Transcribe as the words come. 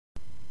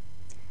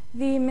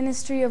The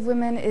Ministry of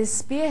Women is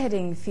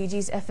spearheading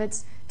Fiji's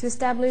efforts to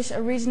establish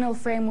a regional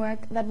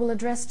framework that will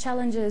address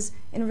challenges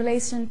in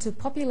relation to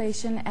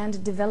population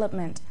and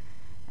development.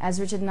 As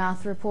Richard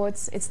Nath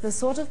reports, it's the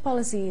sort of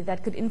policy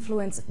that could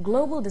influence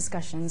global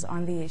discussions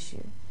on the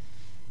issue.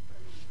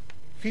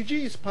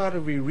 Fiji is part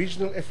of a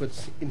regional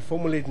efforts in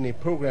formulating a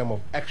program of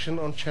action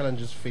on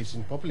challenges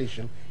facing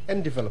population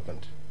and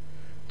development.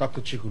 Dr.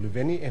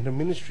 Chikuluveni and her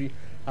ministry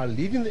are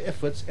leading the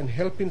efforts and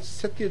helping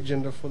set the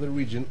agenda for the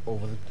region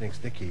over the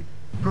next decade.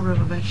 The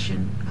program of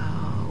action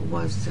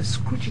was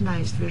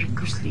scrutinized very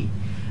closely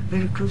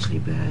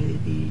by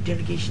the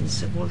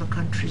delegations of all the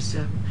countries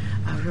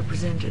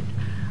represented,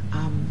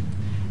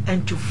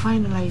 and to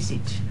finalize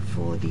it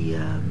for the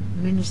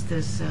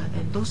minister's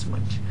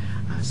endorsement,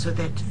 so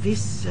that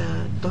this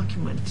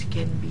document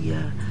can be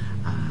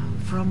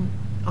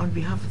on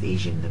behalf of the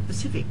Asia and the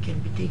Pacific, can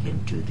be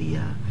taken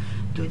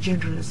to a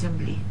General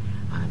Assembly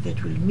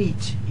that will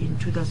meet in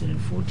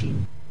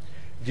 2014.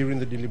 During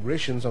the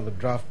deliberations on the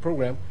draft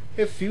program,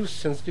 a few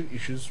sensitive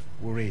issues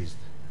were raised.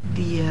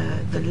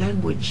 The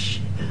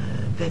language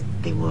that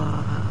they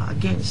were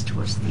against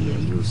was the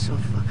use of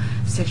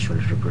sexual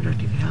and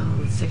reproductive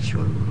health,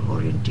 sexual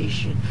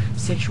orientation,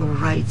 sexual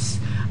rights.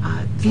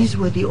 These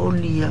were the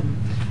only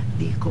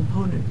the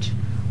component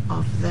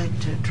of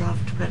that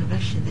draft plan of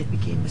action that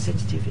became a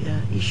sensitive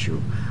issue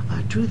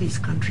to these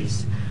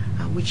countries,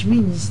 which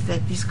means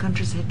that these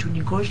countries had to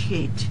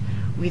negotiate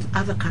with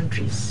other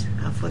countries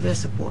for their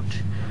support,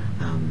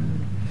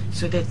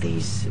 so that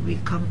we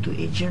come to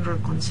a general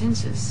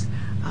consensus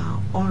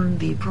on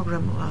the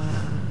program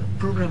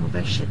of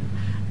action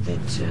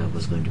that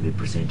was going to be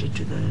presented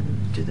to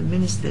the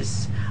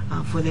ministers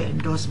for their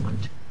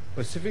endorsement.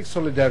 Pacific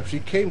solidarity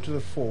came to the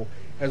fore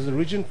as the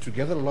region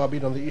together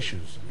lobbied on the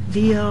issues.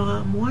 The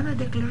Moana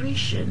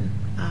Declaration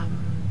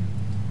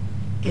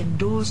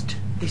endorsed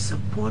the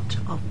support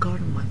of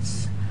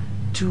governments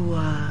to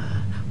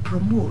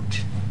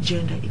promote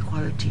gender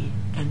equality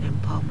and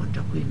empowerment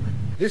of women.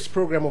 This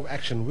program of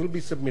action will be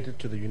submitted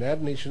to the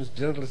United Nations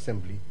General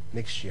Assembly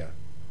next year.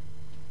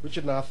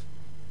 Richard Nath,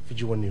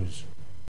 Fiji One News.